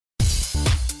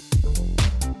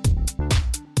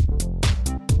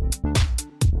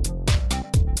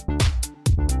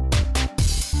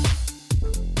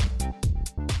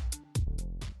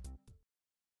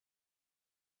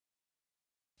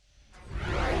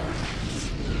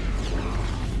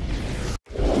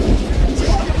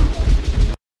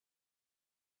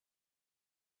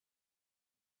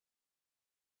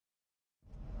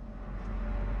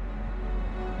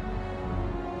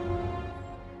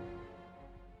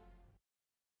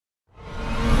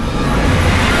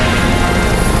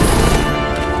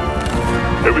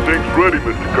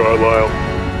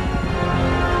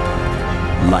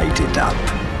light it up.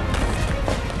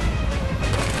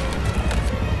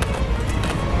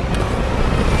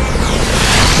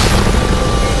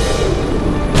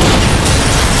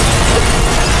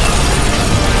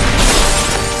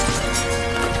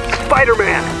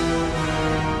 Spider-Man!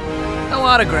 No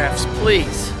autographs,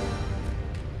 please.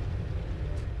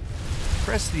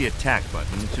 Press the attack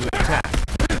button to attack.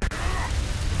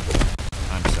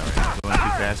 I'm sorry, I'm going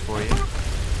too fast for you.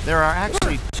 There are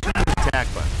actually 2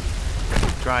 attack buttons.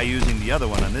 Try using the other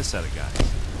one on this set of guys.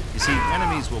 You see,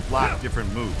 enemies will block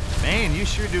different moves. Man, you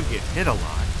sure do get hit a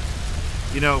lot.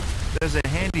 You know, there's a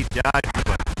handy dodge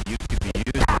button you could be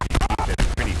using to keep at a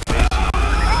pretty face.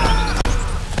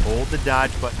 Hold the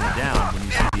dodge button down when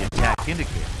you see the attack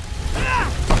indicator.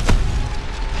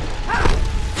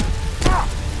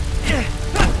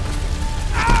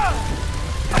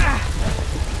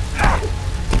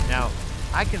 Now,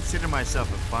 I consider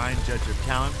myself a fine judge of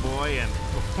talent, boy, and,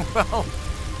 well,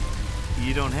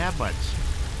 you don't have much.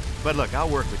 But look, I'll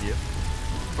work with you.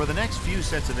 For the next few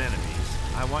sets of enemies,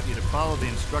 I want you to follow the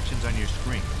instructions on your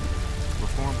screen.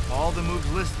 Perform all the moves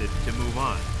listed to move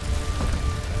on.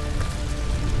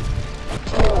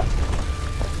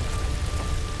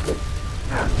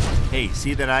 Hey,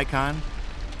 see that icon?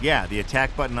 Yeah, the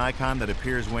attack button icon that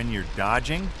appears when you're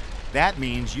dodging. That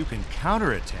means you can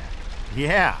counterattack.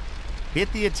 Yeah,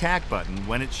 hit the attack button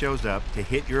when it shows up to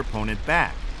hit your opponent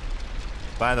back.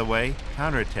 By the way,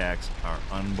 counterattacks are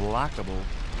unblockable.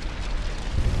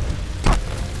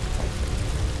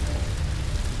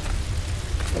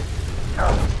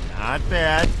 Not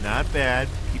bad, not bad.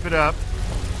 Keep it up.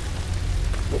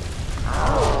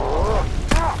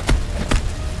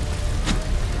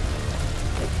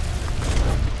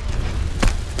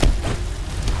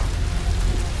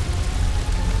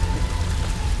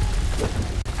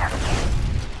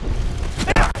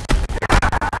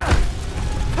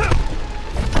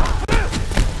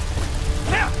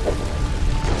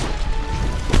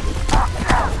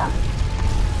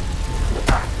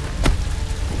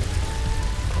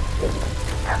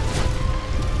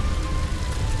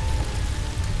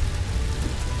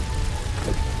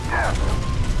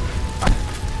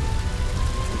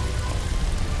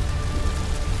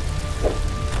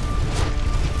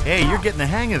 Hey, you're getting the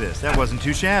hang of this. That wasn't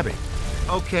too shabby.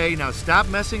 Okay, now stop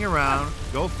messing around.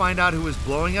 Go find out who is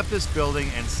blowing up this building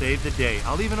and save the day.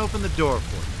 I'll even open the door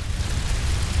for you.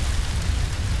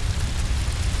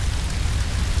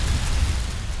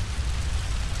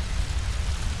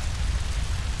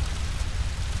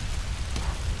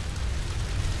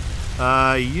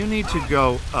 You need to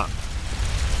go up.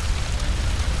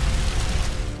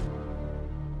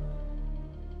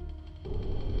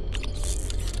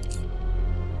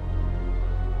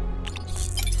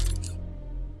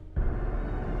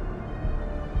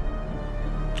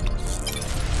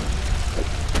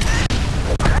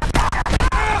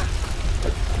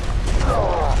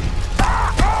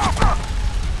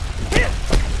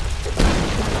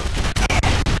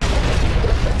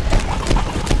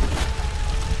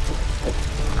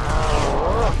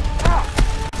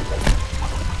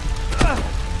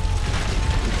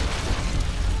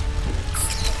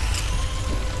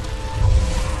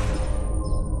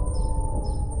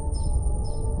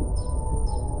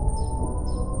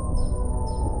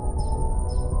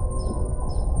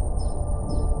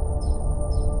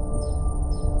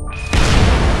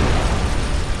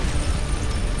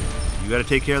 You gotta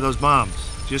take care of those bombs.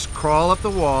 Just crawl up the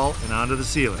wall and onto the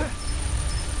ceiling.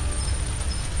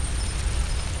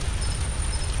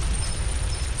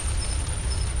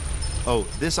 Oh,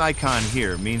 this icon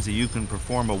here means that you can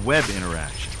perform a web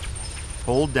interaction.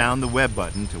 Hold down the web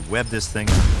button to web this thing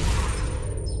up.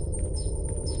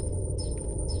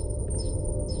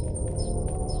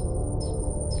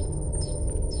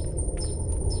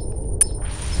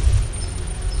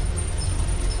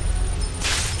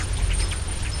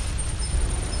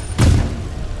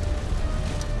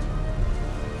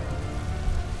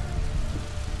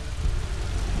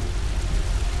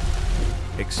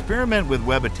 Experiment with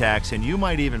web attacks and you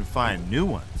might even find new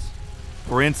ones.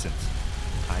 For instance,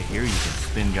 I hear you can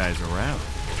spin guys around.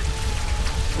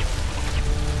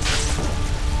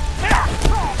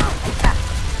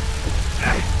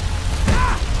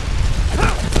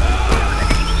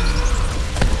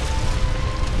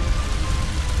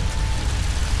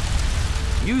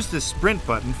 Use the sprint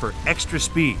button for extra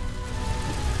speed.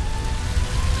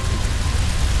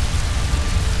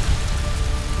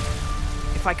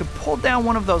 If I could pull down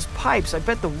one of those pipes, I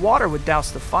bet the water would douse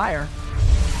the fire.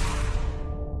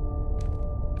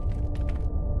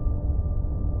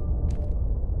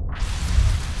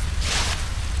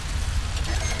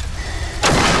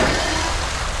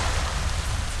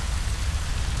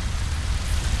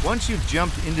 Once you've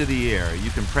jumped into the air, you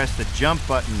can press the jump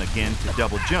button again to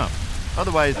double jump,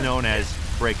 otherwise known as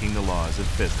breaking the laws of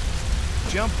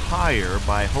physics. Jump higher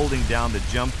by holding down the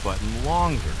jump button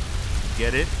longer.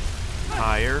 Get it?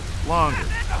 Higher, longer.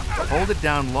 Hold it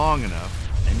down long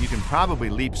enough, and you can probably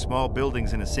leap small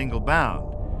buildings in a single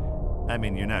bound. I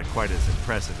mean, you're not quite as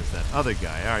impressive as that other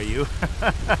guy, are you?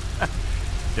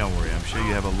 Don't worry, I'm sure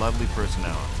you have a lovely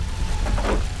personality.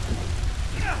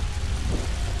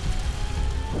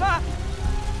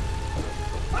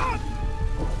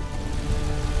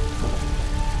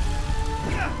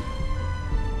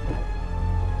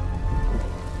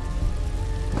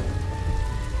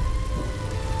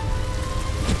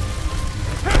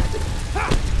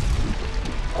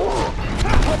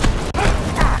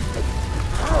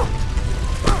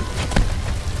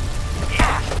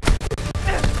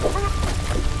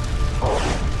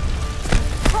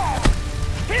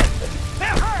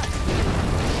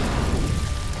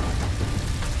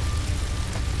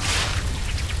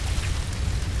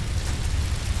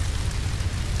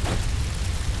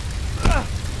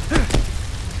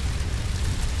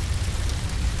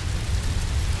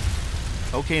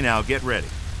 Okay, now get ready.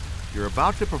 You're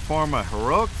about to perform a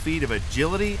heroic feat of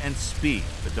agility and speed,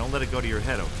 but don't let it go to your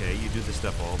head, okay? You do this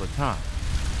stuff all the time.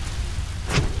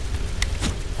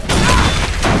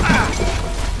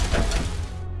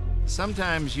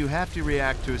 Sometimes you have to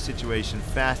react to a situation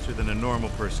faster than a normal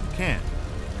person can.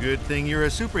 Good thing you're a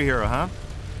superhero, huh?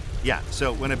 Yeah,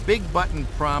 so when a big button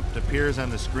prompt appears on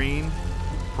the screen,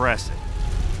 press it.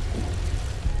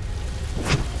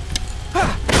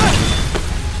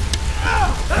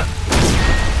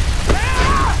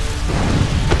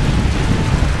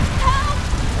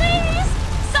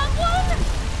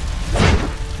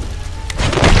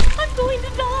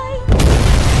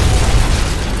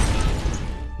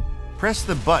 Press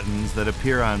the buttons that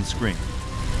appear on screen.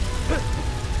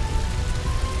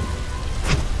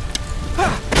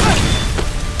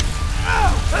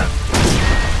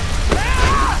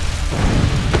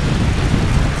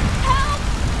 Help!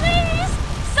 Please!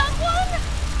 Someone!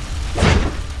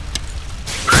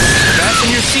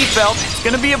 Fasten your seatbelt. It's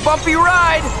gonna be a bumpy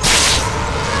ride.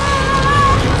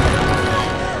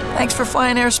 Thanks for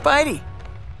flying Air Spidey.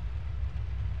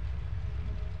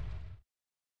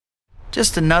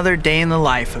 Just another day in the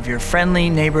life of your friendly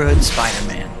neighborhood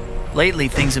Spider-Man. Lately,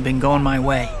 things have been going my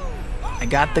way. I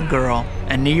got the girl,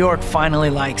 and New York finally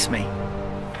likes me.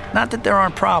 Not that there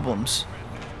aren't problems.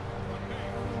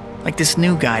 Like this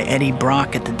new guy, Eddie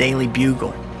Brock at the Daily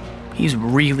Bugle. He's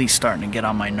really starting to get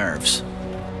on my nerves.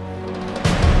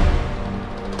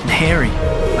 And Harry,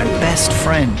 my best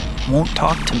friend, won't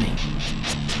talk to me.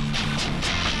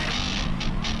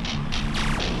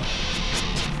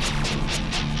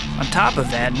 On top of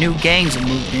that, new gangs have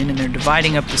moved in and they're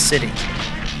dividing up the city.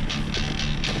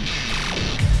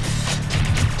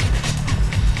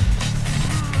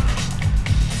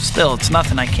 Still, it's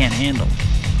nothing I can't handle.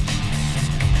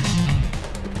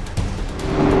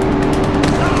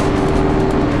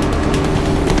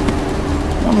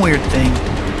 One weird thing,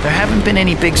 there haven't been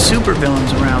any big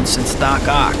supervillains around since Doc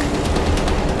Ock.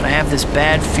 But I have this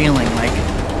bad feeling like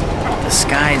the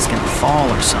sky is gonna fall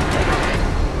or something.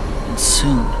 And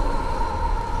soon.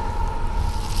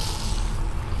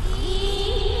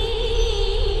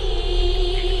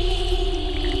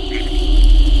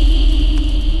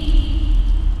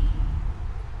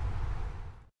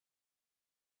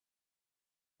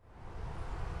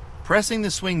 Pressing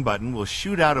the swing button will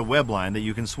shoot out a web line that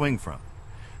you can swing from.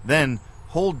 Then,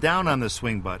 hold down on the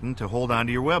swing button to hold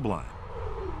onto your web line.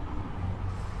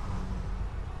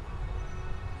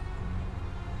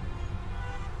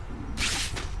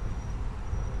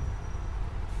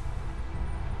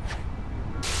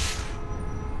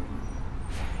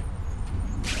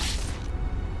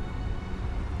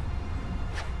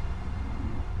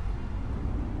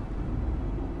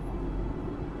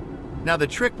 Now, the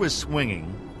trick with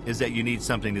swinging is that you need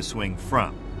something to swing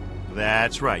from.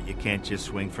 That's right, you can't just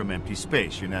swing from empty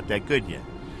space. You're not that good yet.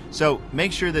 So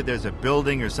make sure that there's a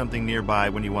building or something nearby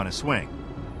when you want to swing.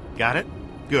 Got it?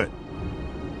 Good.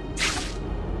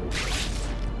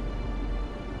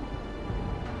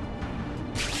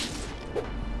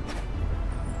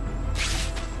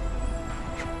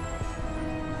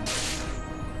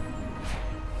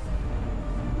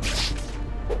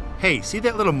 Hey, see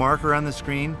that little marker on the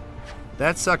screen?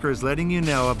 That sucker is letting you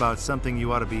know about something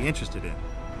you ought to be interested in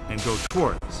and go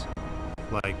towards.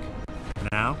 Like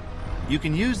now, you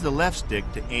can use the left stick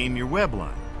to aim your web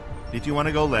line. If you want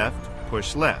to go left,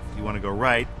 push left. You want to go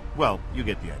right, well, you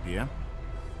get the idea.